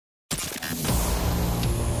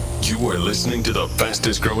You are listening to the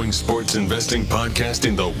fastest growing sports investing podcast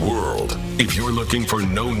in the world. If you're looking for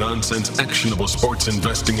no-nonsense, actionable sports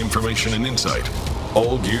investing information and insight,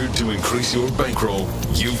 all geared to increase your bankroll,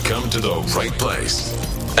 you've come to the right place.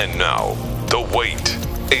 And now, the wait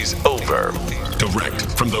is over. Direct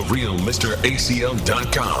from the real Mr.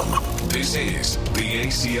 ACL.com, this is the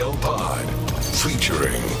ACL Pod,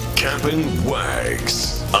 featuring Captain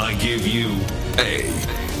Wags. I give you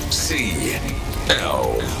ACL.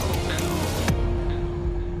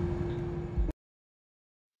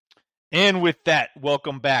 And with that,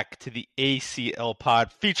 welcome back to the ACL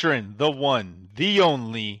Pod, featuring the one, the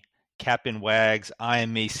only, Captain Wags. I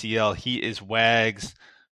am ACL. He is Wags.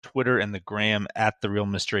 Twitter and the gram at the real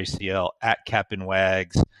Mr. ACL, at Captain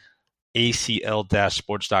Wags.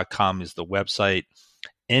 ACL-sports.com is the website.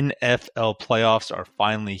 NFL playoffs are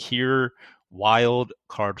finally here.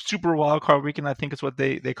 Super wild card weekend, I think is what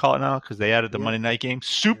they call it now, because they added the Monday night game.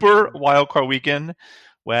 Super wild card weekend.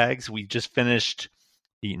 Wags, we just finished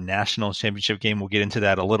the national championship game. We'll get into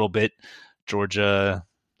that a little bit. Georgia,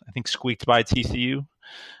 I think, squeaked by TCU,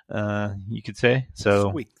 you could say.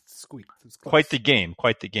 So Squeaked. Quite the game,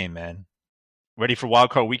 man. Ready for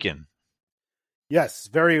wild card weekend? Yes,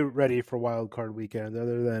 very ready for wild card weekend.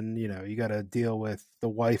 Other than, you got to deal with the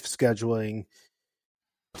wife scheduling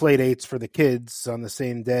play dates for the kids on the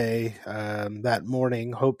same day that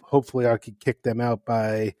morning. Hopefully I could kick them out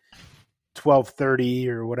by 12:30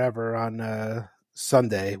 or whatever on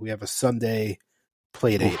Sunday. We have a Sunday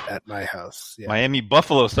play date at my house. Yeah. Miami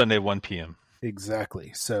Buffalo Sunday 1 p.m.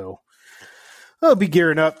 Exactly. So I'll be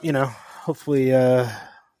gearing up. Hopefully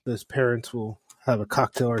those parents will have a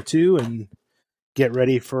cocktail or two and get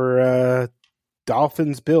ready for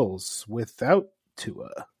Dolphins Bills without Tua.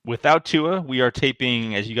 Without Tua, we are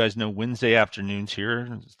taping, as you guys know, Wednesday afternoons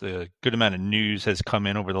here. The good amount of news has come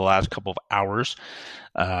in over the last couple of hours.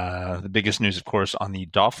 The biggest news, of course, on the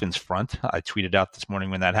Dolphins front. I tweeted out this morning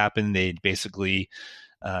when that happened. They basically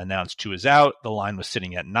announced Tua's out. The line was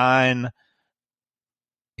sitting at 9.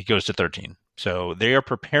 It goes to 13. So they are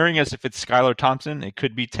preparing as if it's Skylar Thompson. It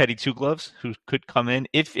could be Teddy Two Gloves who could come in.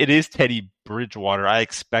 If it is Teddy Bridgewater, I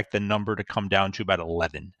expect the number to come down to about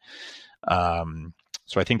 11.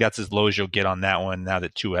 So I think that's as low as you'll get on that one now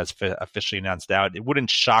that Tua has officially announced out. It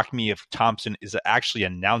wouldn't shock me if Thompson is actually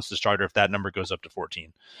announced the starter if that number goes up to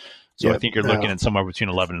 14. So yep. I think you're looking at somewhere between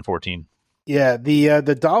 11 and 14. Yeah,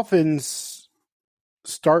 the Dolphins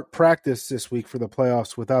start practice this week for the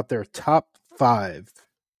playoffs without their top 5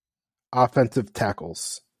 offensive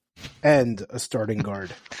tackles and a starting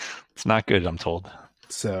guard. It's not good, I'm told.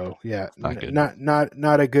 So yeah,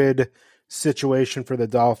 not a good situation for the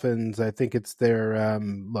Dolphins. I think it's their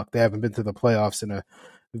look. They haven't been to the playoffs in a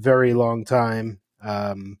very long time,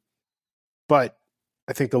 but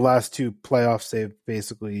I think the last 2 playoffs they've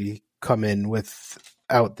basically come in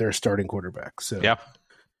without their starting quarterback. So yeah.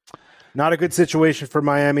 Not a good situation for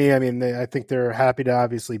Miami. I mean, I think they're happy to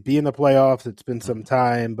obviously be in the playoffs. It's been some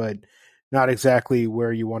time, but not exactly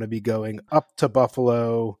where you want to be going. Up to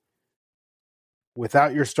Buffalo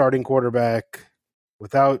without your starting quarterback,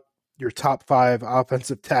 without your top 5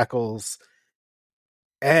 offensive tackles,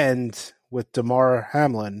 and with Damar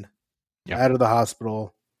Hamlin out of the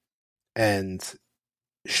hospital and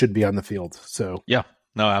should be on the field. So yeah.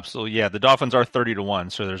 No, absolutely. Yeah, the Dolphins are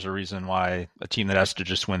 30-1, so there's a reason why a team that has to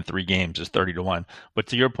just win 3 games is 30-1. But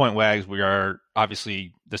to your point, Wags, we are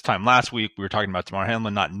obviously this time last week we were talking about Damar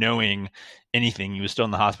Hamlin not knowing anything. He was still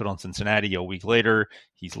in the hospital in Cincinnati. A week later,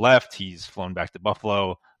 he's left. He's flown back to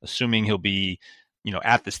Buffalo, assuming he'll be,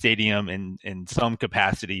 at the stadium in some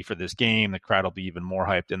capacity for this game. The crowd will be even more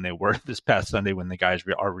hyped than they were this past Sunday when the guys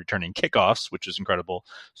are returning kickoffs, which is incredible.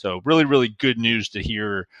 So really, really good news to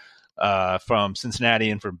hear from Cincinnati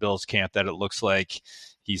and from Bill's camp that it looks like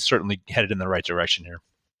he's certainly headed in the right direction here.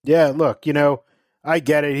 Yeah, look, I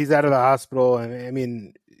get it. He's out of the hospital, and I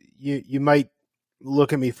mean, you might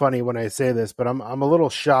look at me funny when I say this, but I'm a little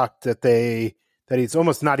shocked that he's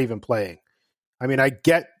almost not even playing. I mean, I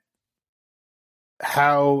get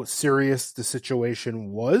how serious the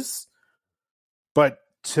situation was, but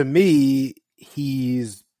to me,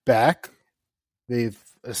 he's back. They've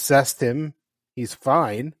assessed him. He's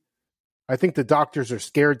fine. I think the doctors are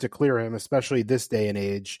scared to clear him, especially this day and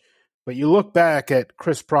age. But you look back at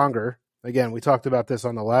Chris Pronger. Again, we talked about this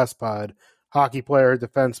on the last pod. Hockey player,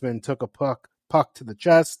 defenseman, took a puck to the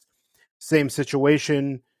chest. Same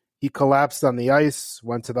situation. He collapsed on the ice,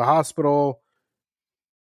 went to the hospital.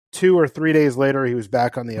 2 or 3 days later, he was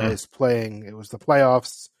back on the ice playing. It was the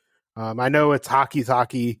playoffs. I know it's hockey's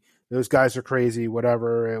hockey. Those guys are crazy,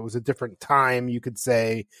 whatever. It was a different time, you could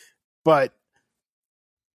say. But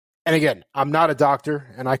and again, I'm not a doctor,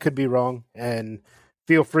 and I could be wrong. And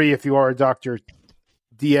feel free, if you are a doctor,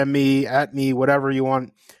 DM me, at me, whatever you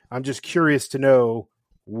want. I'm just curious to know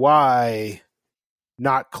why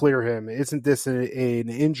not clear him. Isn't this an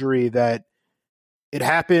injury that it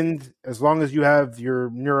happened? As long as you have your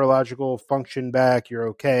neurological function back, you're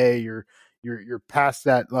okay. You're past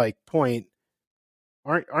that like point.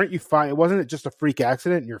 Aren't you fine? Wasn't it just a freak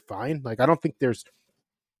accident and you're fine? Like, I don't think there's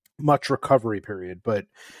much recovery period, but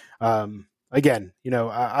again,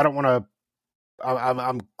 I don't want to.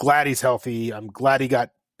 I'm glad he's healthy. I'm glad he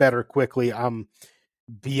got better quickly. I'm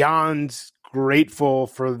beyond grateful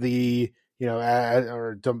for the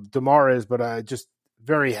or Demarais, but just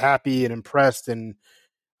very happy and impressed, and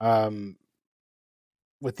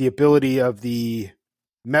with the ability of the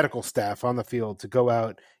medical staff on the field to go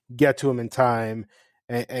out, get to him in time,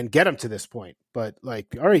 and get him to this point. But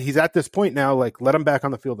like, all right, he's at this point now. Like, let him back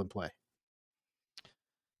on the field and play.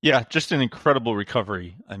 Yeah, just an incredible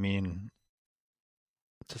recovery. I mean,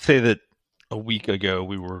 to say that a week ago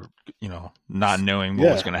we were, not knowing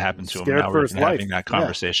what was going to happen to him, now we're having that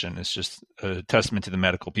conversation. It's just a testament to the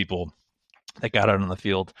medical people that got out on the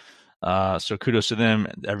field. So kudos to them,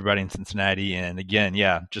 everybody in Cincinnati. And again,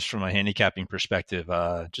 just from a handicapping perspective,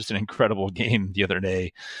 just an incredible game the other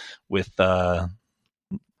day with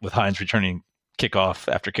Hines returning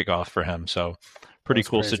kickoff after kickoff for him. So pretty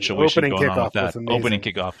cool situation going on with that. Opening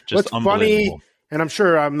kickoff, just unbelievable. Funny, and I'm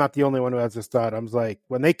sure I'm not the only one who has this thought. I was like,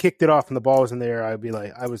 when they kicked it off and the ball was in the air, I'd be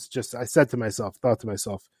like, I thought to myself,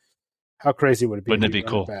 how crazy would it be? Wouldn't it be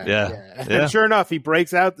cool? Yeah. And sure enough, he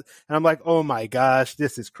breaks out, and I'm like, oh my gosh,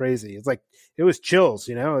 this is crazy. It's like, it was chills,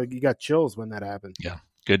 you got chills when that happened. Yeah.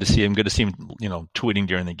 Good to see him. Good to see him, tweeting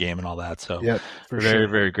during the game and all that. So very,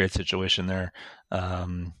 very great situation there.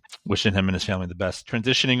 Wishing him and his family the best.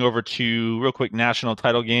 Transitioning over to real quick national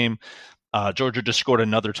title game. Georgia just scored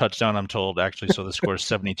another touchdown, I'm told, actually. So the score is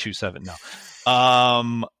 72-7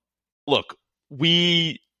 now. Look,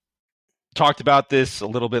 we talked about this a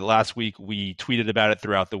little bit last week. We tweeted about it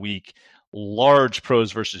throughout the week. Large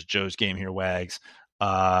pros versus Joe's game here, Wags.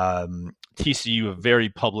 TCU, a very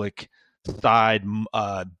public side.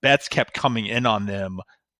 Bets kept coming in on them,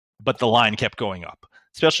 but the line kept going up,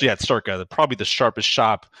 especially at Circa, probably the sharpest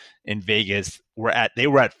shop in Vegas. They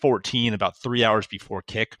were at 14 about 3 hours before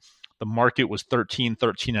kick. The market was 13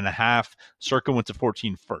 and a half. Circa went to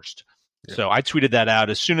 14 first. Yeah. So I tweeted that out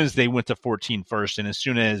as soon as they went to 14 first, and as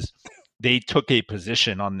soon as they took a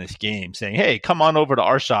position on this game saying, hey, come on over to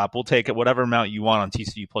our shop. We'll take it whatever amount you want on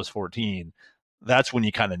TCU plus 14. That's when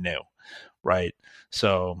you kind of knew, right?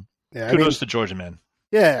 So kudos to Georgia, man.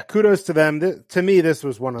 Yeah, kudos to them. To me, this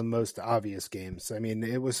was one of the most obvious games. I mean,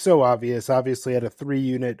 it was so obvious. Obviously, had a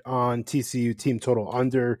 3-unit on TCU team total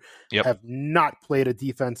under. Yep. Have not played a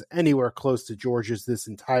defense anywhere close to Georgia's this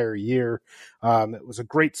entire year. It was a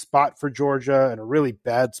great spot for Georgia and a really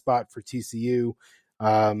bad spot for TCU.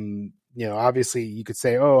 Obviously, you could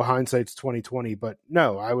say, "Oh, hindsight's 20/20," but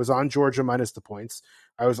no, I was on Georgia minus the points.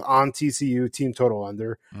 I was on TCU team total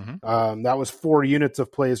under. Mm-hmm. That was 4 units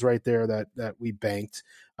of plays right there that we banked.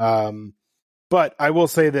 But I will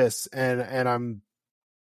say this, and I'm,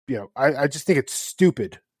 I just think it's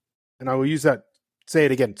stupid, and I will say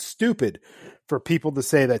it again, stupid for people to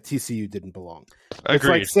say that TCU didn't belong.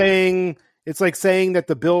 Agreed. It's like saying that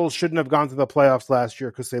the Bills shouldn't have gone to the playoffs last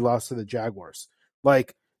year because they lost to the Jaguars.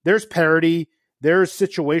 Like, there's parity, there's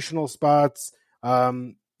situational spots.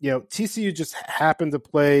 TCU just happened to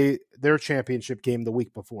play their championship game the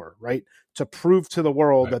week before, right? To prove to the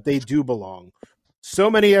world that they do belong. So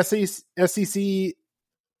many SEC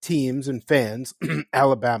teams and fans,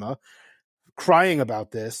 Alabama, crying about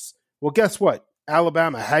this. Well, guess what?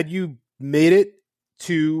 Alabama, had you made it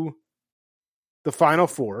to the Final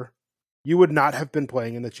Four, you would not have been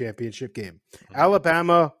playing in the championship game.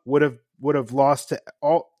 Alabama would have lost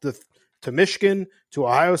to Michigan, to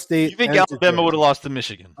Ohio State. You think Alabama would have lost to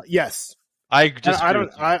Michigan? Yes. I disagree.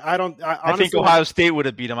 I think Ohio State would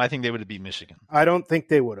have beat them. I think they would have beat Michigan. I don't think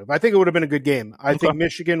they would have. I think it would have been a good game. I think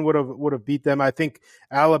Michigan would have beat them. I think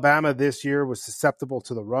Alabama this year was susceptible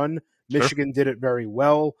to the run. Michigan did it very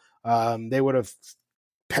well. They would have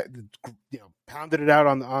pounded it out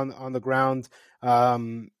on the ground.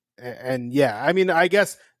 I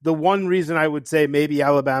guess the one reason I would say maybe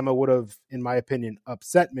Alabama would have, in my opinion,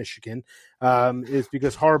 upset Michigan is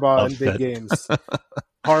because Harbaugh in big games.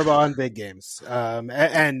 Harbaugh in big games.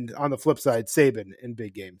 And on the flip side, Saban in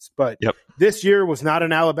big games. But This year was not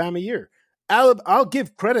an Alabama year. I'll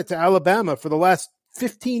give credit to Alabama for the last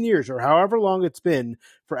 15 years or however long it's been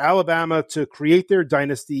for Alabama to create their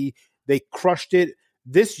dynasty. They crushed it.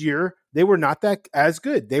 This year, They were not that as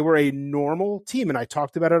good. They were a normal team, and I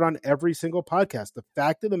talked about it on every single podcast. The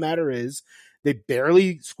fact of the matter is they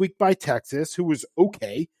barely squeaked by Texas, who was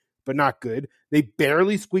okay, but not good. They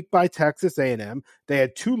barely squeaked by Texas A&M. They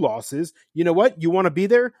had 2 losses. You know what? You want to be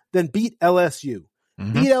there? Then beat LSU.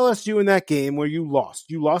 Mm-hmm. Beat LSU in that game where you lost.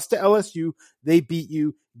 You lost to LSU. They beat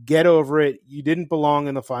you. Get over it. You didn't belong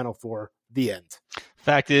in the Final Four. The end.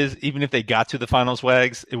 Fact is, even if they got to the finals,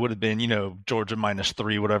 Wags, it would have been, Georgia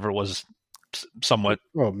 -3, whatever it was, somewhat.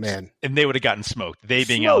 Oh, man. And they would have gotten smoked. They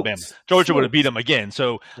being Alabama. Georgia would have beat them again.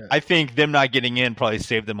 So yeah. I think them not getting in probably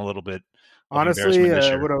saved them a little bit. Honestly,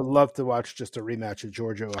 I would have loved to watch just a rematch of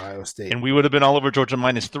Georgia-Ohio State. And we would have been all over Georgia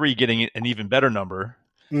 -3, getting an even better number.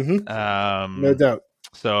 Mm-hmm. No doubt.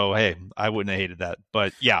 So, hey, I wouldn't have hated that.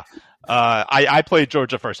 But, yeah, I played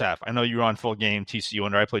Georgia first half. I know you were on full game, TCU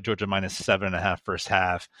under. I played Georgia -7.5 first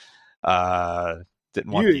half.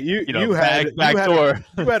 Didn't want you had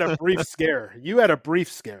a brief scare. You had a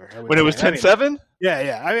brief scare. When it was 10-7?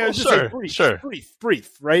 Yeah. I mean, it was just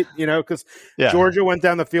brief, right? Because Georgia went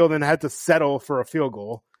down the field and had to settle for a field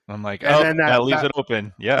goal. I'm like, that leaves it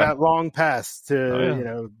open. Yeah. That long pass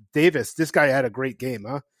to, Davis. This guy had a great game,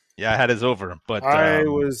 huh? Yeah, I had his over, but I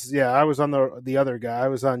was on the other guy. I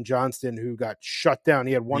was on Johnston, who got shut down.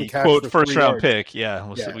 He had one catch quote for first round yards. pick. Yeah.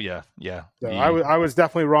 So I was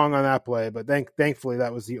definitely wrong on that play, but thankfully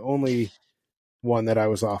that was the only one that I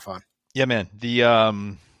was off on. Yeah, man.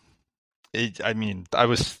 I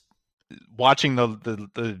was watching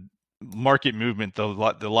the market movement, the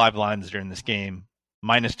live lines during this game.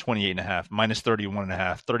 -28.5,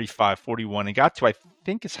 -31.5, 35, 41. It got to, I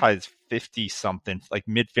think, as high as 50 something, like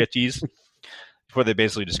mid 50s, before they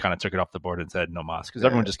basically just kind of took it off the board and said no mas, because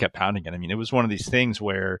everyone just kept pounding it. I mean, it was one of these things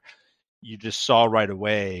where you just saw right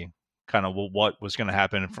away kind of what was going to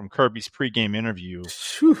happen from Kirby's pregame interview,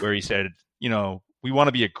 where he said, we want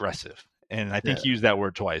to be aggressive. And I think he used that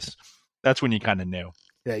word twice. That's when you kind of knew.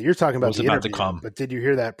 Yeah, you're talking about the interview, but did you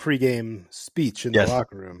hear that pregame speech in the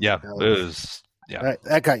locker room? Yeah, it was. Yeah,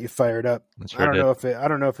 that got you fired up. I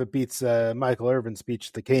don't know if it beats Michael Irvin's speech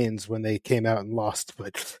to the Canes when they came out and lost,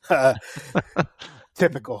 but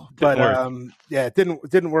typical. It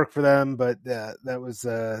didn't work for them. But that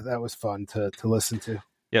was fun to listen to.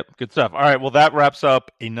 Yep, good stuff. All right, well, that wraps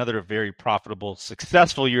up another very profitable,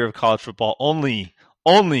 successful year of college football.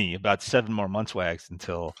 Only about 7 more months, Wags,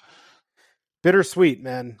 until bittersweet,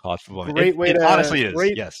 man. College football. It honestly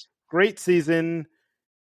is. Great season.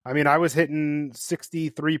 I mean, I was hitting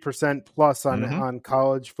 63% plus on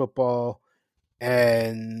college football,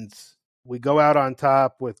 and we go out on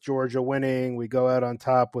top with Georgia winning. We go out on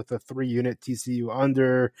top with a 3-unit TCU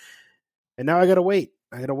under, and now I got to wait.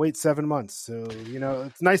 7 months. So,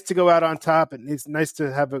 it's nice to go out on top, and it's nice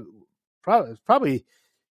to have probably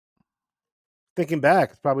thinking back,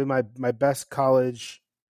 it's probably my best college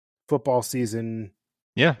football season.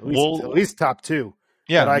 Yeah. At least top 2.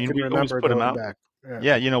 Yeah. I can remember put them out. Back.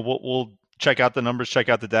 Yeah, we'll check out the numbers, check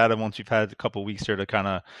out the data once we've had a couple of weeks here to kind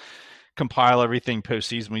of compile everything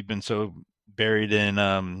postseason. We've been so buried in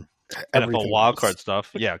NFL wildcard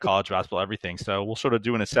stuff. Yeah, college basketball, everything. So we'll sort of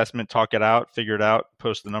do an assessment, talk it out, figure it out,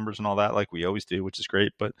 post the numbers and all that like we always do, which is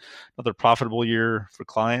great. But another profitable year for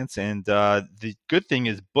clients. And the good thing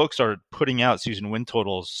is books are putting out season win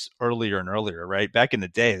totals earlier and earlier, right? Back in the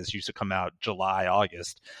day, this used to come out July,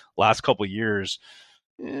 August. Last couple of years,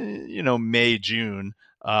 May, June.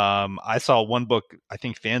 I saw one book, I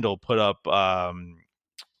think FanDuel put up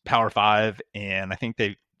Power 5, and I think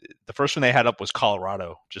the first one they had up was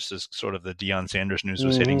Colorado, just as sort of the Deion Sanders news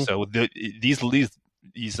was hitting. So these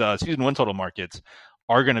season win total markets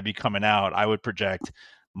are going to be coming out, I would project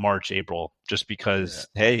March, April, just because,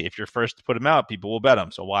 hey, if you're first to put them out, people will bet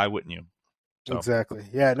them. So why wouldn't you? So. Exactly.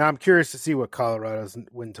 Yeah. Now I'm curious to see what Colorado's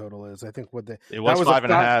win total is. I think it was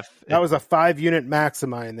 5.5. That was a 5-unit max of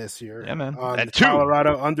mine this year. Yeah, man. And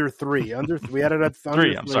Colorado under 3. We had it at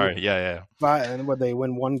 3. I'm sorry. Yeah. 5, and what they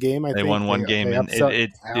win one game? I think they won one game, and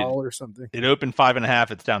it or something. It opened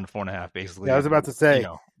 5.5. It's down to 4.5, basically. Yeah, I was about to say.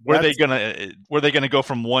 Were they gonna go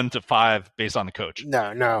from 1 to 5 based on the coach?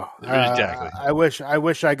 No. Exactly. I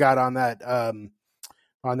wish I got on that.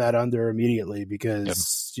 On that under immediately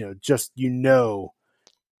because that Sharp's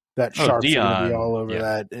going to be all over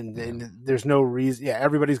that, and there's no reason. Yeah,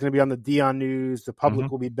 everybody's going to be on the Deion news. The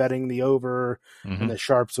public will be betting the over, and the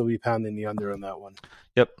Sharps will be pounding the under on that one.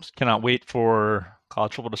 Yep, cannot wait for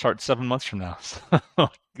college football to start 7 months from now.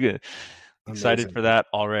 Good, excited for that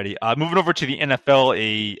already. Moving over to the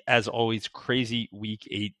NFL, as always, crazy week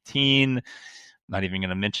 18. Not even going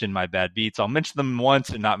to mention my bad beats. I'll mention them once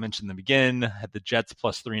and not mention them again. I had the Jets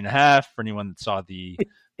plus 3.5 for anyone that saw the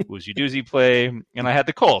Woozy Doozy play. And I had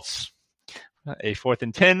the Colts A 4th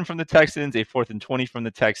and 10 from the Texans, a 4th and 20 from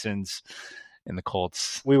the Texans, and the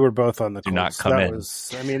Colts. We were both on the do Colts. not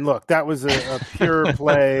come in. Look, that was a pure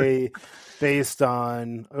play based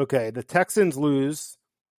on, okay, the Texans lose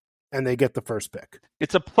and they get the first pick.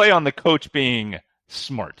 It's a play on the coach being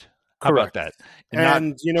smart. How Correct. about that?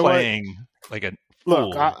 And not you know playing what? Like a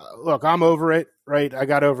fool. Look, I'm over it, right? I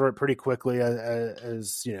got over it pretty quickly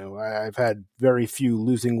as you know, I've had very few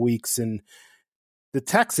losing weeks, and the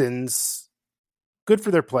Texans, good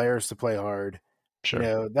for their players to play hard. Sure. You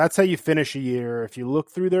know, that's how you finish a year. If you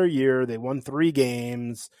look through their year, they won 3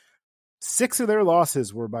 games. 6 of their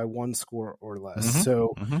losses were by 1 score or less. Mm-hmm.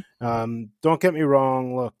 So Mm-hmm. Don't get me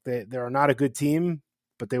wrong. Look, they are not a good team,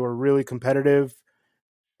 but they were really competitive.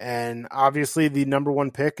 And obviously the number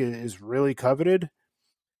 1 pick is really coveted.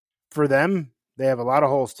 For them, they have a lot of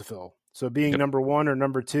holes to fill. So being number 1 or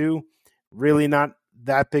number 2, really not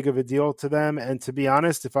that big of a deal to them. And to be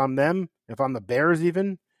honest, if I'm them, if I'm the Bears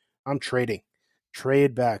even, I'm trading.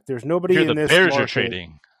 Trade back. There's nobody in this Bears market. are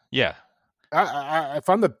trading. Yeah. If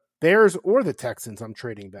I'm the Bears or the Texans, I'm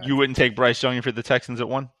trading back. You wouldn't take Bryce Young for the Texans at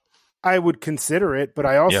 1? I would consider it, but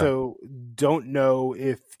I also don't know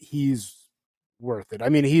if he's worth it. I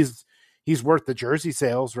mean, he's worth the jersey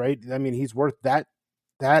sales, right? I mean, he's worth that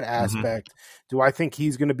aspect. Mm-hmm. Do I think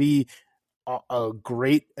he's going to be a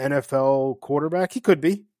great NFL quarterback? He could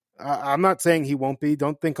be. I'm not saying he won't be.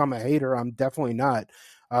 Don't think I'm a hater. I'm definitely not.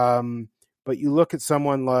 But you look at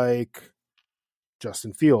someone like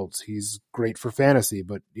Justin Fields. He's great for fantasy,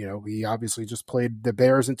 but you know, he obviously just played the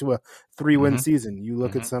Bears into a 3-win season. You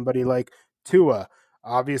look at somebody like Tua.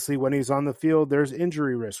 Obviously, when he's on the field, there's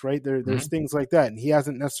injury risk, right? There's things like that, and he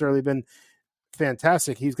hasn't necessarily been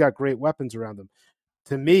fantastic. He's got great weapons around him.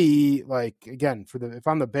 To me, like, again, if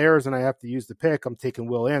I'm the Bears and I have to use the pick, I'm taking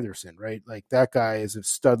Will Anderson, right? Like, that guy is a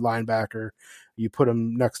stud linebacker. You put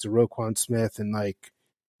him next to Roquan Smith, and like,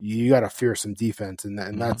 you got to fear some defense, and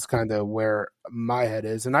that's kind of where my head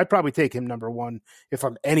is. And I'd probably take him number 1 if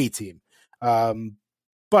I'm any team.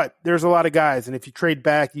 But there's a lot of guys, and if you trade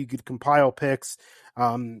back, you could compile picks.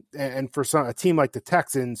 And for a team like the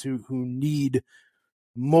Texans who need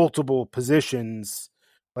multiple positions,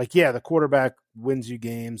 like, yeah, the quarterback wins you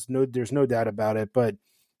games. No, there's no doubt about it. But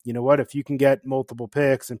you know what? If you can get multiple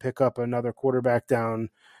picks and pick up another quarterback down,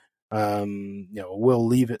 you know, Will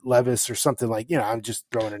Levis or something, like, you know, I'm just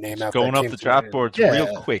throwing a name out. Going up the draft boards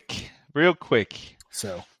real quick.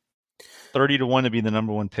 So 30-1 to be the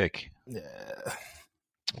number 1 pick. Yeah,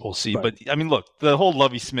 we'll see. But I mean, look, the whole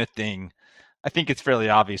Lovie Smith thing, I think it's fairly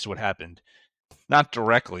obvious what happened. Not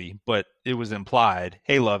directly, but it was implied.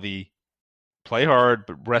 Hey, Lovie, play hard,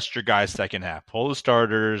 but rest your guys second half. Pull the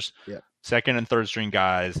starters, second and third string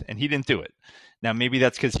guys, and he didn't do it. Now, maybe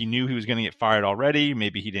that's because he knew he was going to get fired already.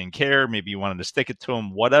 Maybe he didn't care. Maybe he wanted to stick it to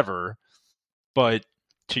him, whatever. But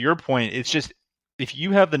to your point, it's just, if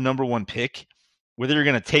you have the number 1 pick, whether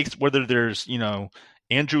there's, you know,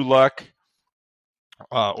 Andrew Luck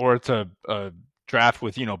or it's a draft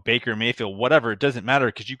with, you know, Baker Mayfield, whatever, it doesn't matter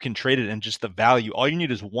because you can trade it, and just the value. All you need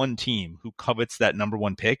is one team who covets that number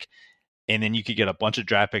 1 pick. And then you could get a bunch of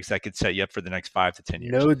draft picks that could set you up for the next 5 to 10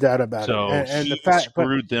 years. No doubt about it. So and he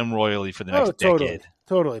screwed them royally for the next decade.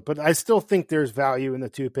 Totally. But I still think there's value in the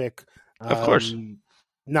 2 pick. Of course.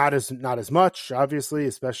 Not as much, obviously,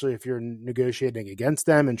 especially if you're negotiating against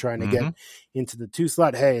them and trying to get into the 2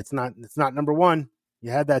 slot. Hey, it's not number 1.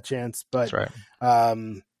 You had that chance, but that's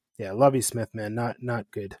right. Yeah, Lovie Smith, man,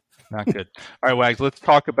 not good. Not good. All right, Wags, let's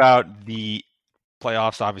talk about the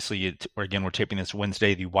playoffs. Obviously, we're taping this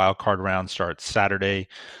Wednesday. The wild card round starts Saturday.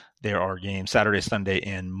 There are games Saturday, Sunday,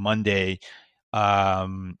 and Monday.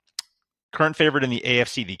 Current favorite in the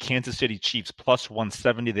AFC, the Kansas City Chiefs, plus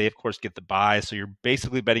 170. They, of course, get the bye. So you're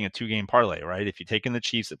basically betting a 2-game parlay, right? If you take in the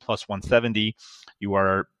Chiefs at plus 170, you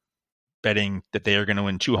are betting that they are going to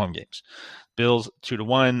win 2 home games. Bills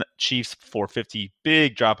 2-1, Chiefs 450.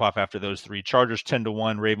 Big drop off after those 3. Chargers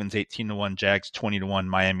 10-1, Ravens 18-1, Jags 20-1,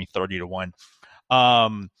 Miami 30-1.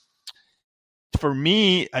 For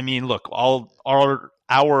me, I mean, look, all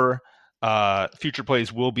our future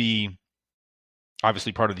plays will be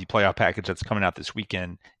obviously part of the playoff package that's coming out this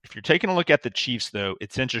weekend. If you're taking a look at the Chiefs, though,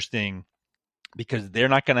 it's interesting because they're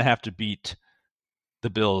not going to have to beat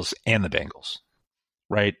the Bills and the Bengals,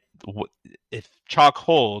 right? If chalk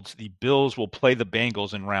holds, the Bills will play the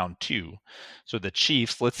Bengals in round 2. So the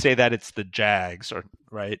Chiefs, let's say that it's the Jags, or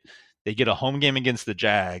right, they get a home game against the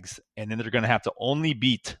Jags, and then they're going to have to only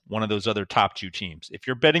beat one of those other top 2 teams. If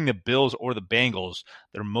you're betting the Bills or the Bengals,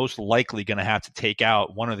 they're most likely going to have to take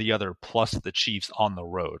out one or the other plus the Chiefs on the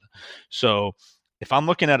road. So if I'm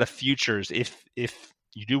looking at a futures, if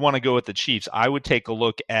you do want to go with the Chiefs, I would take a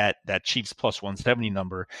look at that Chiefs plus 170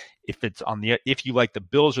 number. If you like the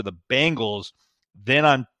Bills or the Bengals, then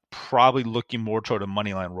I'm probably looking more toward a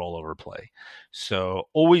money line rollover play. So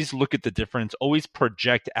always look at the difference. Always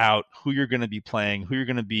project out who you're going to be playing, who you're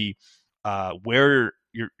going to be, where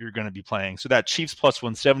you're going to be playing. So that Chiefs plus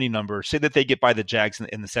 170 number, say that they get by the Jags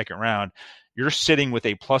in the second round, you're sitting with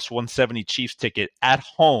a plus 170 Chiefs ticket at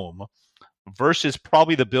home versus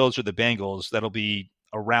probably the Bills or the Bengals. That'll be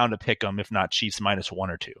around a pick 'em, if not Chiefs minus 1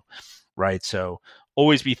 or 2, right? So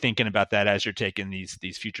always be thinking about that as you're taking these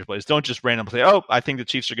future plays. Don't just randomly say, oh, I think the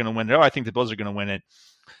Chiefs are going to win it. Oh, I think the Bills are going to win it.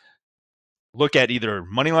 Look at either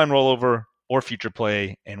money line rollover or future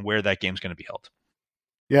play and where that game's going to be held.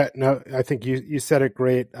 Yeah, no, I think you said it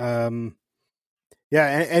great. Any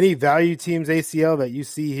value teams ACL that you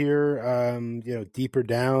see here, deeper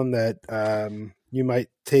down that you might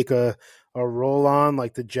take a roll on,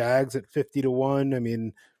 like the Jags at 50-1. I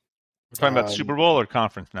mean, we're talking about Super Bowl or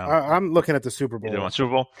conference now? I'm looking at the Super Bowl. Either one,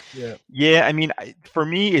 Super Bowl? Yeah. I mean, for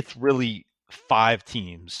me, it's really 5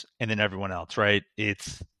 teams and then everyone else, right?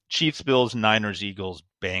 It's Chiefs, Bills, Niners, Eagles,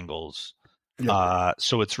 Bengals. Yeah.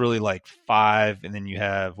 So it's really like 5, and then you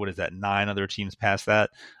have, 9 other teams past that.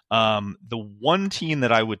 The one team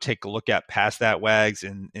that I would take a look at past that, Wags,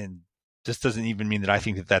 and this doesn't even mean that I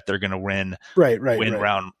think that they're going to win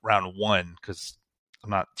round 1, because I'm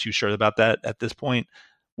not too sure about that at this point,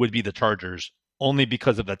 would be the Chargers, only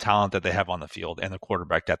because of the talent that they have on the field and the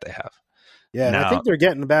quarterback that they have. Yeah, and I think they're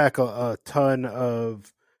getting back a ton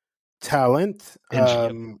of talent.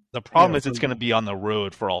 The problem is it's going to be on the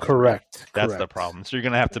road for all. Correct. That's the problem. So you're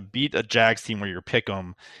going to have to beat a Jags team where you're pick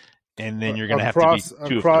 'em, and then you're going to have to beat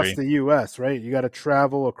 2 across of 3. the U.S., right? You got to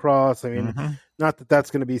travel across. I mean, not that that's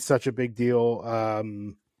going to be such a big deal.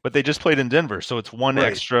 But they just played in Denver, so it's one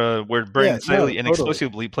extra where Brandon Staley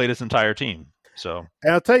inexplicably played his entire team. So,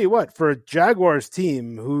 and I'll tell you what, for a Jaguars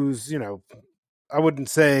team who's, I wouldn't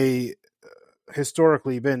say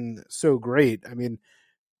historically been so great. I mean,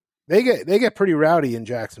 they get pretty rowdy in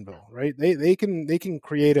Jacksonville, right? They can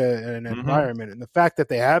create an environment, and the fact that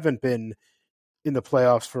they haven't been in the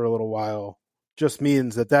playoffs for a little while just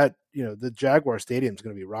means that the Jaguar Stadium is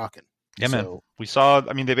going to be rocking. Yeah, man. We saw.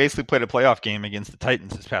 I mean, they basically played a playoff game against the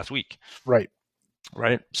Titans this past week. Right.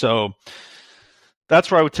 So that's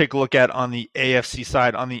where I would take a look at on the AFC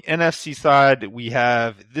side. On the NFC side, we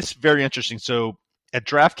have this very interesting. So at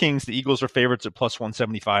DraftKings, the Eagles are favorites at plus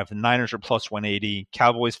 175. The Niners are plus 180.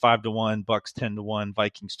 Cowboys 5-1. Bucks 10-1.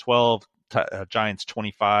 Vikings 12. Giants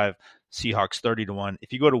 25. Seahawks 30-1.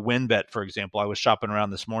 If you go to WinBet, for example, I was shopping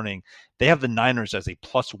around this morning. They have the Niners as a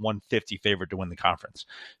plus 150 favorite to win the conference.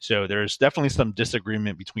 So there's definitely some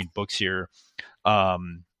disagreement between books here.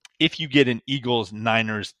 If you get an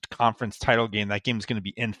Eagles-Niners conference title game, that game is going to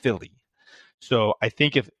be in Philly. So I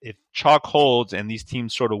think if chalk holds and these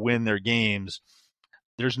teams sort of win their games,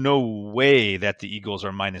 there's no way that the Eagles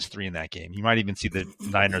are -3 in that game. You might even see the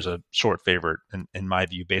Niners a short favorite, in my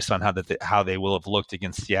view, based on how they will have looked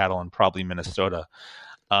against Seattle and probably Minnesota.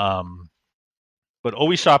 But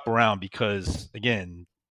always shop around because, again,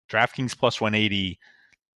 DraftKings plus 180,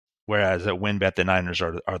 whereas at WinBet, the Niners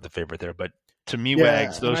are the favorite there. But to me,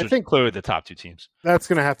 Wags, those are clearly the top 2 teams. That's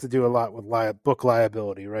going to have to do a lot with book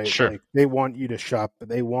liability, right? Sure. Like, they want you to shop.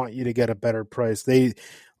 They want you to get a better price.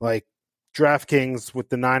 DraftKings with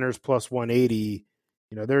the Niners plus 180,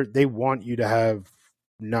 they want you to have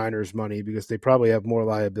Niners money because they probably have more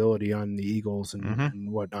liability on the Eagles and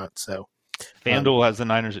whatnot. So FanDuel has the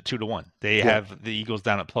Niners at 2-1. They have the Eagles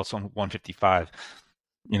down at plus 155.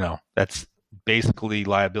 That's basically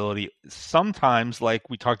liability. Sometimes, like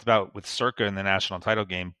we talked about with Circa in the national title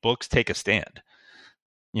game, books take a stand.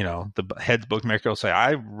 The heads bookmaker will say,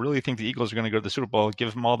 I really think the Eagles are going to go to the Super Bowl.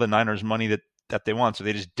 Give them all the Niners money that they want. So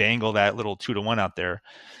they just dangle that little 2-1 out there.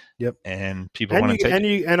 Yep. And people want to take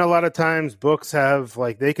it. And a lot of times books have,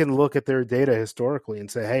 they can look at their data historically and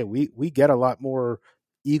say, hey, we get a lot more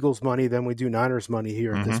Eagles money than we do Niners money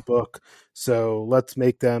here at this book. So let's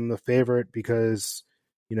make them the favorite because,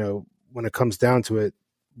 when it comes down to it,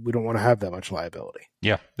 we don't want to have that much liability.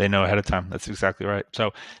 Yeah, they know ahead of time. That's exactly right.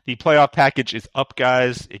 So the playoff package is up,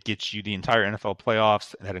 guys. It gets you the entire NFL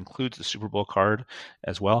playoffs, and that includes the Super Bowl card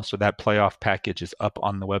as well. So that playoff package is up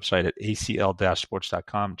on the website at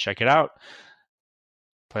acl-sports.com. Check it out.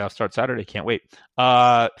 Playoffs start Saturday. Can't wait.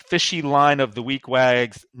 Fishy line of the week,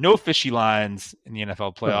 Wags. No fishy lines in the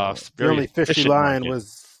NFL playoffs. The only fishy line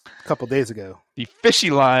was a couple days ago. The fishy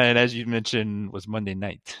line, as you mentioned, was Monday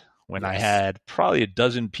night, when I had probably a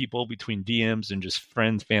dozen people between DMs and just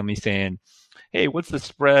friends, family saying, hey, what's the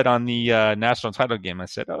spread on the national title game? I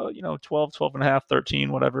said, 12, 12.5,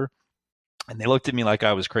 13, whatever. and they looked at me like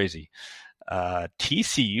I was crazy.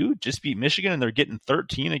 TCU just beat Michigan, and they're getting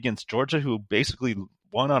 13 against Georgia, who basically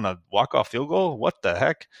won on a walk-off field goal. What the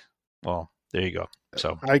heck? Well, there you go.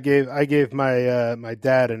 So I gave my my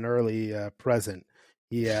dad an early present.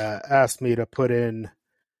 He asked me to put in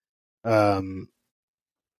a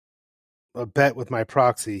bet with my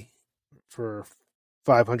proxy for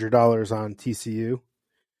 $500 on TCU,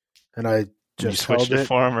 and I just you switched held it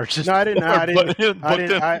for him, or just no, I didn't. I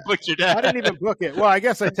didn't. booked your dad. I didn't even book it. Well, I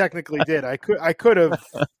guess I technically did. I could have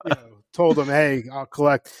told him, hey, I'll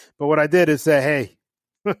collect. But what I did is say, hey,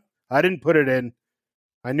 I didn't put it in.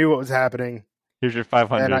 I knew what was happening. Here's your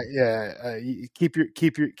 500. And keep your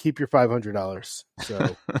 $500.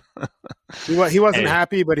 So he wasn't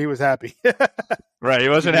happy, but he was happy. Right, he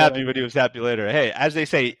wasn't happy, but he was happy later. Hey, as they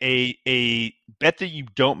say, a bet that you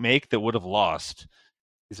don't make that would have lost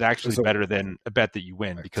is actually better than a bet that you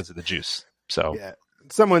win because of the juice. So yeah,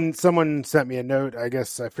 someone sent me a note. I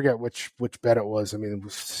guess I forget which bet it was. I mean,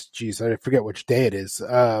 I forget which day it is.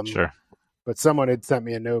 Sure. But someone had sent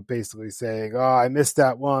me a note basically saying, "Oh, I missed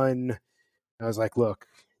that one." I was like, "Look,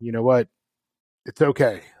 you know what? It's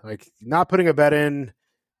okay. Like not putting a bet in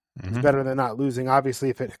is better than not losing. Obviously,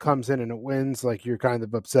 if it comes in and it wins, like you're kind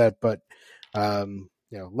of upset, but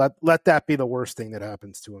let that be the worst thing that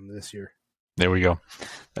happens to him this year." There we go.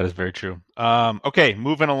 That is very true. Okay,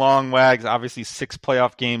 moving along, Wags. Obviously, 6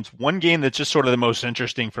 playoff games. One game that's just sort of the most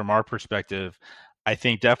interesting from our perspective, I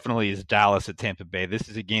think definitely is Dallas at Tampa Bay. This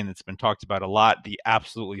is a game that's been talked about a lot. The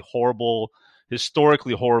absolutely horrible,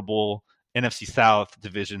 historically horrible NFC South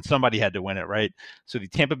division. Somebody had to win it, right? So the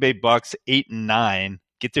Tampa Bay Bucks, 8-9,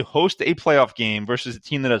 get to host a playoff game versus a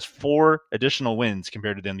team that has 4 additional wins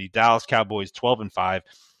compared to them. The Dallas Cowboys, 12-5.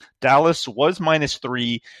 Dallas was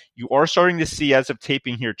 -3. You are starting to see, as of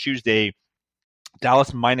taping here Tuesday,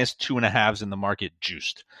 Dallas -2.5 in the market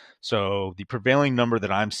juiced. So the prevailing number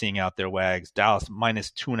that I'm seeing out there, Wags, Dallas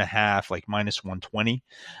 -2.5, like -120.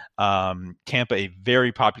 Tampa, a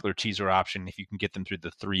very popular teaser option if you can get them through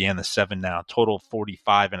the 3 and the 7 now. Total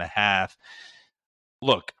 45.5.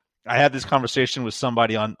 Look, I had this conversation with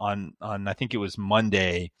somebody on I think it was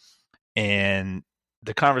Monday, and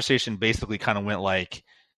the conversation basically kind of went like,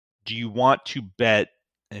 do you want to bet?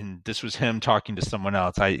 And this was him talking to someone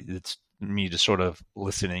else. It's me just sort of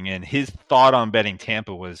listening in. His thought on betting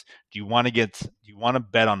Tampa was, do you want to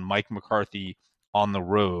bet on Mike McCarthy on the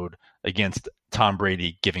road against Tom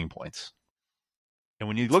Brady giving points? And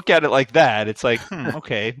when you look at it like that, it's like,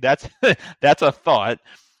 okay, that's a thought.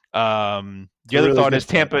 The other thought is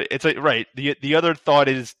Tampa. It's like, right. The other thought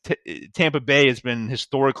is Tampa Bay has been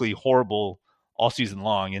historically horrible all season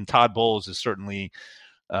long, and Todd Bowles is certainly.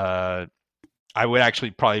 I would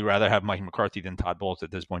actually probably rather have Mike McCarthy than Todd Bowles at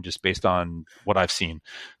this point, just based on what I've seen.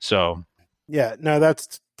 So, yeah, no,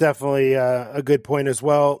 that's definitely a good point as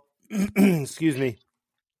well. Excuse me,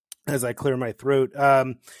 as I clear my throat.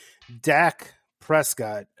 Dak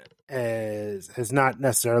Prescott has not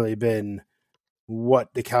necessarily been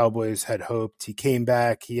what the Cowboys had hoped. He came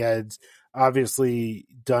back. He had obviously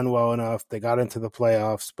done well enough. They got into the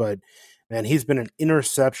playoffs, but man, he's been an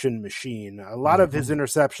interception machine. A lot of his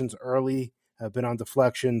interceptions early have been on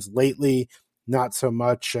deflections. Lately, not so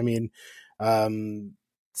much. I mean,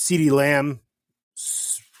 CeeDee Lamb,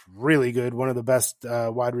 really good, one of the best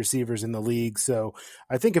wide receivers in the league. So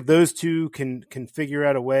I think if those two can figure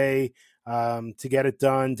out a way to get it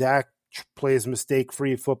done, Dak plays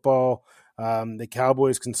mistake-free football. The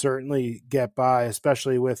Cowboys can certainly get by,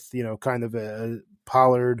 especially with, kind of a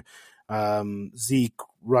Pollard, Zeke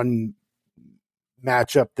run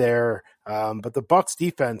matchup there. But the Bucs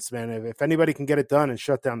defense, man, if anybody can get it done and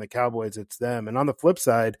shut down the Cowboys, it's them. And on the flip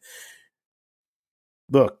side,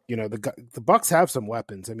 look, the Bucs have some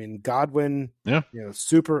weapons. I mean, Godwin,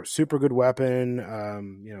 super, super good weapon.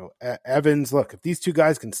 Evans, look, if these two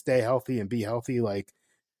guys can stay healthy and be healthy, like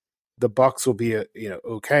the Bucs will be,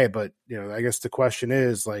 okay. But, I guess the question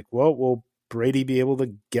is like, well, will Brady be able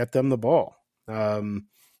to get them the ball?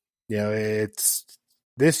 It's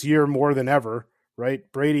this year more than ever. Right?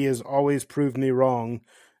 Brady has always proved me wrong.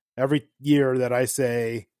 Every year that I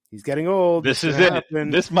say he's getting old. This is it.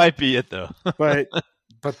 This might be it, though. but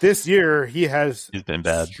this year he's been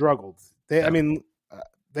bad. Struggled. They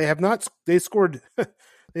have not. They scored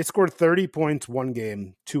 30 points one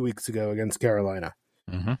game 2 weeks ago against Carolina.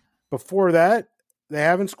 Mm-hmm. Before that, they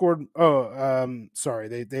haven't scored.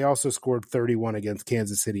 They also scored 31 against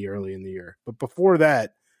Kansas City early in the year. But before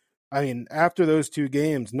that, I mean, after those 2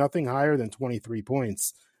 games, nothing higher than 23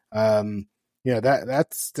 points. That's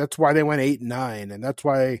why they went 8-9, and that's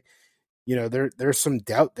why, there's some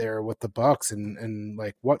doubt there with the Bucs and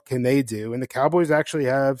like what can they do? And the Cowboys actually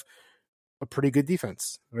have a pretty good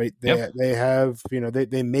defense, right? Yep. They have,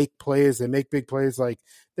 they make plays, they make big plays. Like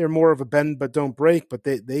they're more of a bend but don't break, but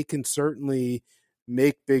they can certainly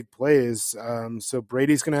make big plays. So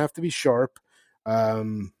Brady's going to have to be sharp,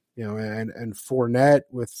 and Fournette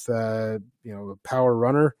with a power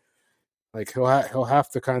runner. Like he'll have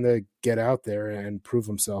to kind of get out there and prove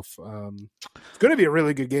himself. It's going to be a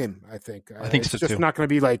really good game, I think. I think it's so just too. not going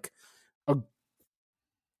to be like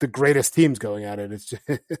the greatest teams going at it.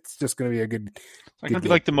 It's just going to be a good. It's going to be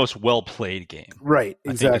like the most well played game, right?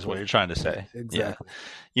 Exactly. I think is what you're trying to say. Exactly.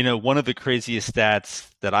 Yeah. One of the craziest stats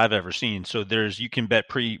that I've ever seen. So you can bet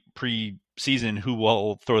pre-season who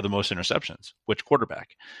will throw the most interceptions, which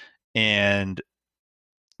quarterback, and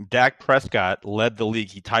Dak Prescott led the league.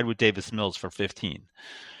 He tied with Davis Mills for 15.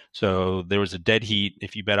 So there was a dead heat.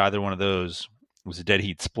 If you bet either one of those, it was a dead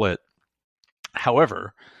heat split.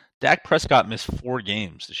 However, Dak Prescott missed 4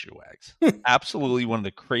 games this year, Wags. Absolutely one of the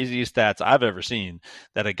craziest stats I've ever seen,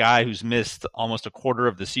 that a guy who's missed almost a quarter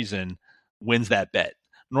of the season wins that bet.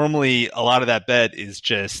 Normally, a lot of that bet is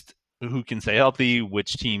just who can stay healthy,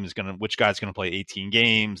 which guy's going to play 18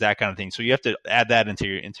 games, that kind of thing. So you have to add that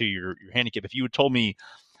into your handicap. If you had told me,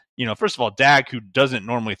 first of all, Dak, who doesn't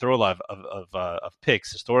normally throw a lot of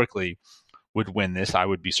picks historically, would win this, I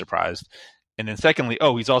would be surprised. And then secondly,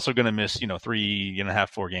 he's also going to miss, 3.5,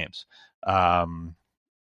 4 games.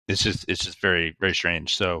 It's just very, very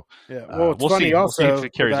strange. So yeah, well, it's funny. We'll see if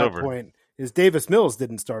it carries over. Point is Davis Mills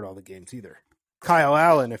didn't start all the games either. Kyle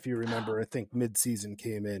Allen, if you remember, I think mid-season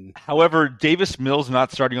came in. However, Davis Mills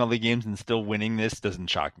not starting all the games and still winning this doesn't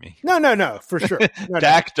shock me. No, for sure.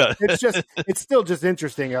 Dak does. It's still just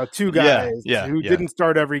interesting how 2 guys who didn't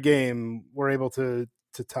start every game were able to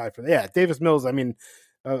tie for that. Yeah, Davis Mills. I mean,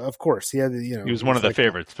 of course, he had he was one of the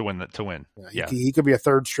favorites to win. He could be a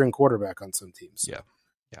third-string quarterback on some teams. Yeah.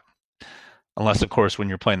 Unless, of course, when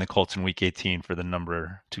you're playing the Colts in Week 18 for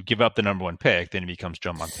to give up the number 1 pick, then it becomes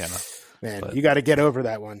Joe Montana. Man, you got to get over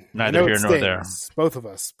that one. Neither here nor there. Both of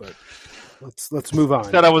us, but let's move on.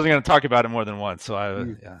 I said I wasn't going to talk about it more than once, so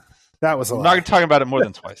that was a I'm lot. not going to talk about it more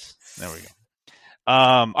than twice. There we go.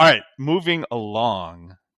 All right, moving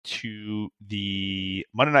along to the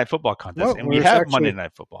Monday Night Football contest, and we have Monday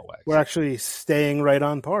Night Football. Wags. We're actually staying right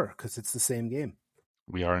on par because it's the same game.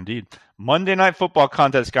 We are indeed. Monday Night Football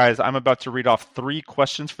contest, guys. I'm about to read off 3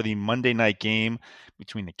 questions for the Monday night game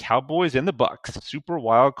between the Cowboys and the Bucks. Super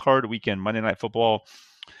Wild Card Weekend, Monday Night Football.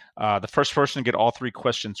 The first person to get all 3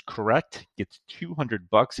 questions correct gets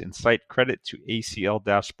 $200 in site credit to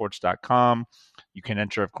acl-sports.com. You can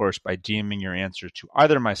enter, of course, by DMing your answer to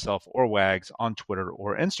either myself or Wags on Twitter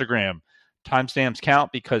or Instagram. Timestamps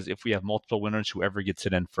count because if we have multiple winners, whoever gets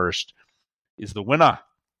it in first is the winner.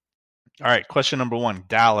 All right, question number 1,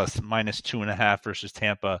 Dallas -2.5 versus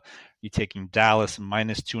Tampa. You taking Dallas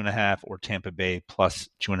 -2.5 or Tampa Bay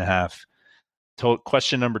 +2.5?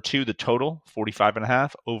 Question number 2, the total,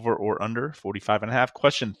 45.5, over or under 45.5.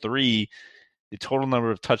 Question 3, the total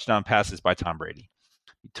number of touchdown passes by Tom Brady.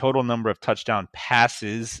 The total number of touchdown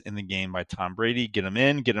passes in the game by Tom Brady. Get them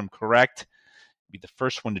in, get them correct. Be the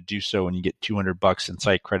first one to do so, and you get $200 in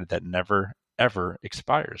site credit that never, ever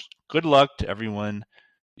expires. Good luck to everyone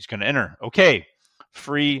who's going to enter. Okay,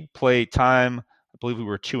 free play time. I believe we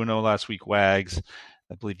were 2-0 last week, Wags.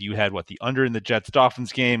 I believe you had, the under in the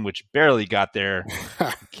Jets-Dolphins game, which barely got there.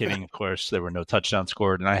 Kidding, of course. There were no touchdowns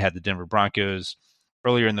scored. And I had the Denver Broncos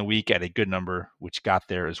earlier in the week at a good number, which got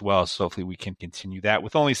there as well. So hopefully we can continue that.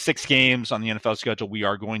 With only 6 games on the NFL schedule, we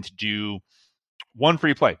are going to do 1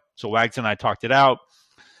 free play. So Wags and I talked it out.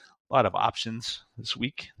 A lot of options this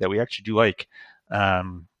week that we actually do like.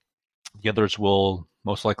 The others will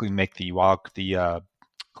most likely make the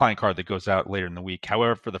client card that goes out later in the week.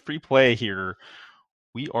 However, for the free play here,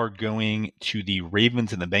 we are going to the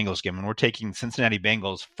Ravens and the Bengals game, and we're taking Cincinnati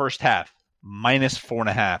Bengals first half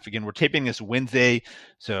 -4.5. Again, we're taping this Wednesday,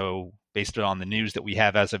 so based on the news that we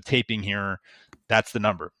have as of taping here, that's the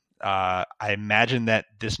number. I imagine that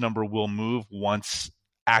this number will move once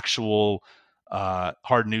actual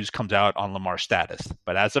hard news comes out on Lamar's status.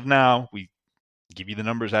 But as of now, we give you the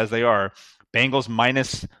numbers as they are. Bengals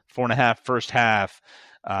 -4.5 first half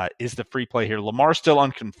is the free play here. Lamar's still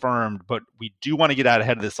unconfirmed, but we do want to get out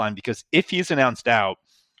ahead of this line because if he's announced out,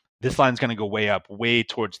 this line's going to go way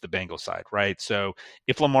towards the Bengals side, right? So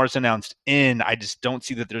if Lamar's announced in, I just don't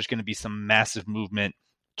see that there's going to be some massive movement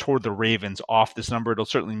toward the Ravens off this number. It'll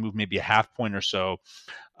certainly move maybe a half point or so.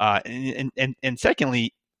 And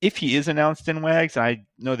secondly, if he is announced in, Wags, I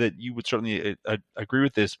know that you would certainly agree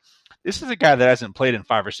with this. This is a guy that hasn't played in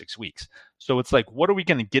 5 or 6 weeks. So it's like, what are we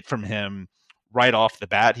going to get from him right off the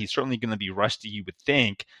bat? He's certainly going to be rusty, you would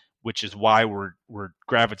think. which is why we're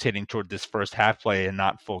gravitating toward this first half play and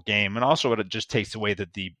not full game. And also it just takes away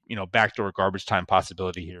the backdoor garbage time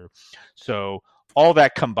possibility here. So all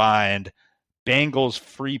that combined, Bengals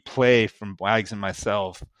free play from Wags and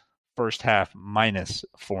myself, first half minus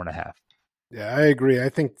 4.5. Yeah, I agree. I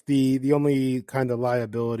think the only kind of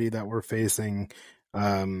liability that we're facing,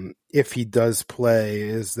 if he does play,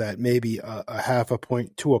 is that maybe a half a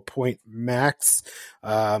point to a point max.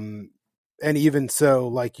 And even so,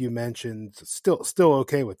 like you mentioned, still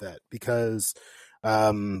okay with that because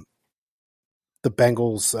the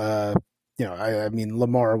Bengals, I mean,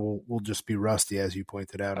 Lamar will just be rusty, as you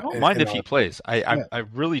pointed out. I don't mind if he plays. I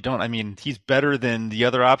really don't. I mean, he's better than the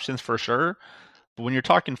other options for sure. But when you're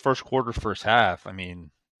talking first quarter, first half, I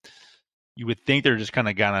mean, you would think they're just kind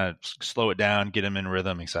of gonna slow it down, get him in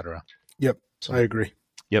rhythm, etc. Yep, so, I agree.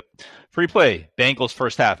 Yep. Free play. Bengals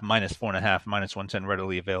first half minus 4.5, minus 110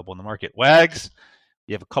 readily available in the market. Wags,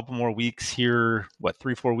 you have a couple more weeks here.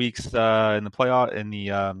 3-4 weeks in the playoff in the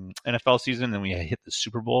NFL season, then we hit the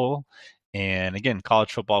Super Bowl. And again,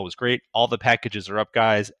 college football was great. All the packages are up,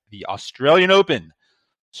 guys. The Australian Open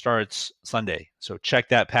starts Sunday, so check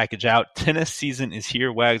that package out. Tennis season is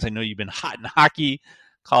here. Wags, I know you've been hot in hockey.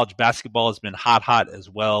 College basketball has been hot as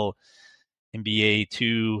well. NBA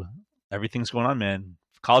too. Everything's going on, man.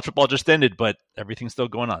 College football just ended, but everything's still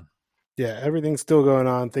going on. Yeah, everything's still going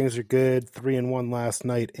on. Things are good. 3-1 last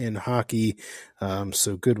night in hockey,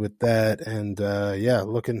 so good with that. And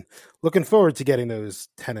looking forward to getting those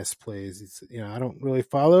tennis plays. I don't really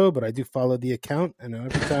follow, but I do follow the account, and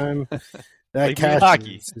every time that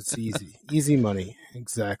catches, it's easy money.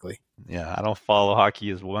 Exactly. Yeah, I don't follow hockey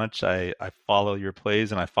as much. I follow your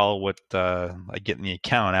plays, and I follow what I get in the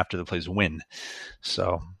account after the plays win.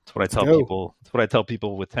 So that's what I tell people. That's what I tell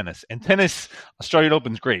people with tennis. And tennis, Australian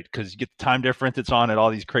Open's great because you get the time difference. It's on at all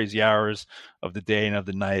these crazy hours of the day and of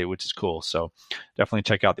the night, which is cool. So definitely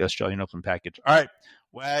check out the Australian Open package. All right,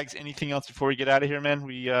 Wags. Anything else before we get out of here, man?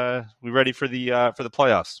 We ready for the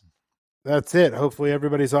playoffs? That's it. Hopefully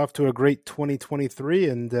everybody's off to a great 2023,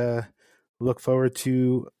 and look forward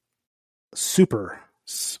to Super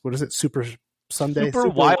Sunday? Super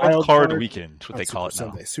wild card weekend. That's what they call it now.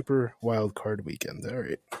 Sunday. Super wild card weekend. All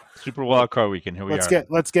right. Super wild card weekend. Here we are. Let's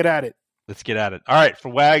get at it. Let's get at it. All right. For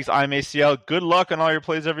Wags, I'm ACL. Good luck on all your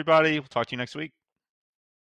plays, everybody. We'll talk to you next week.